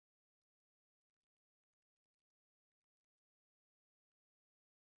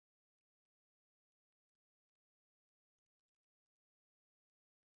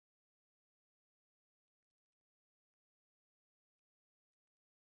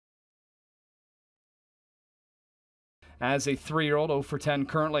as a 3-year-old, 0 for 10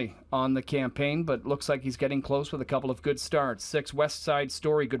 currently on the campaign, but looks like he's getting close with a couple of good starts. 6 West Side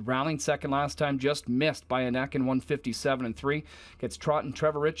Story, good rallying second last time, just missed by a neck in 157-3. Gets Trot and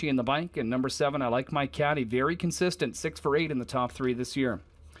Trevor Ritchie in the bike. And number 7, I Like My Caddy, very consistent, 6 for 8 in the top 3 this year.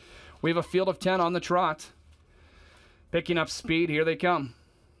 We have a field of 10 on the trot. Picking up speed, here they come.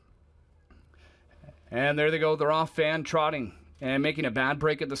 And there they go, they're off and trotting. And making a bad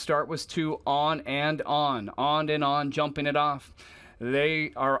break at the start was 2 On and On, jumping it off.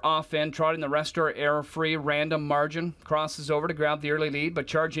 They are off and trotting. The rest are error-free. Random Margin crosses over to grab the early lead, but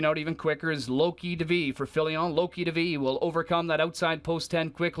charging out even quicker is Loki DeVee for Filion. Loki DeVee will overcome that outside post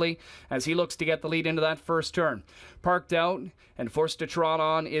 10 quickly as he looks to get the lead into that first turn. Parked out and forced to trot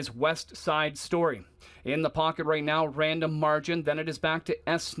on is West Side Story. In the pocket right now, Random Margin. Then it is back to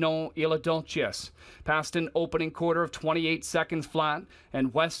Esno Iladulcius. Past an opening quarter of 28 seconds flat.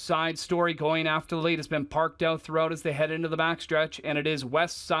 And West Side Story going after the lead has been parked out throughout as they head into the backstretch. And it is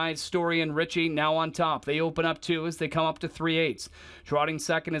West Side Story and Ritchie now on top. They open up 2 as they come up to 3/8. Trotting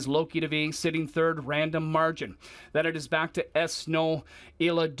second is Loki DeVee. Sitting third, Random Margin. Then it is back to Esno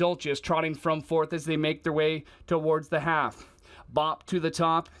Iladulcius. Trotting from 4th as they make their way towards the half. Bop to the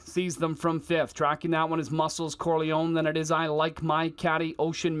top, sees them from 5th. Tracking that one is Muscles Corleone. Then it is I Like My Caddy,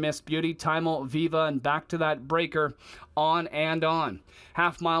 Ocean Miss Beauty, Timo Viva, and back to that breaker, On and On.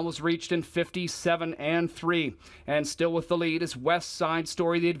 Half mile was reached in 57-3. And still with the lead is West Side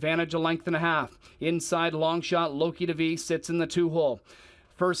Story, the advantage a length and a half. Inside long shot, Loki DeVee sits in the 2-hole.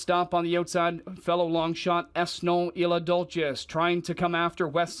 First stop on the outside, fellow long shot, Esno Iladulcius, trying to come after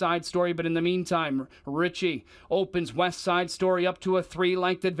West Side Story, but in the meantime, Ritchie opens West Side Story up to a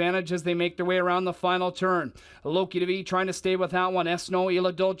 3-length advantage as they make their way around the final turn. Loki DeVee trying to stay with that one, Esno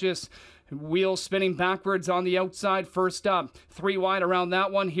Iladulcius. Wheels spinning backwards on the outside. First up, 3 wide around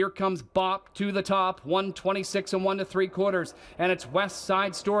that one. Here comes Bop to the top. 126 and 1 3/4. And it's West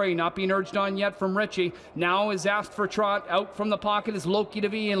Side Story, not being urged on yet from Ritchie. Now is asked for trot. Out from the pocket is Loki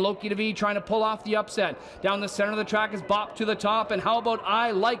DeVee, and Loki DeVee trying to pull off the upset. Down the center of the track is Bop to the top. And how about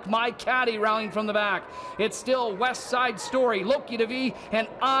I Like My Caddy rallying from the back? It's still West Side Story, Loki DeVee, and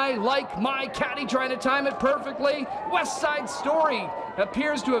I Like My Caddy trying to time it perfectly. West Side Story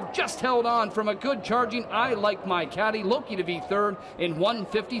appears to have just held on from a good charging I Like My Caddy. Loki DeVee third in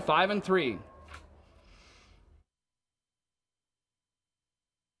 155-3.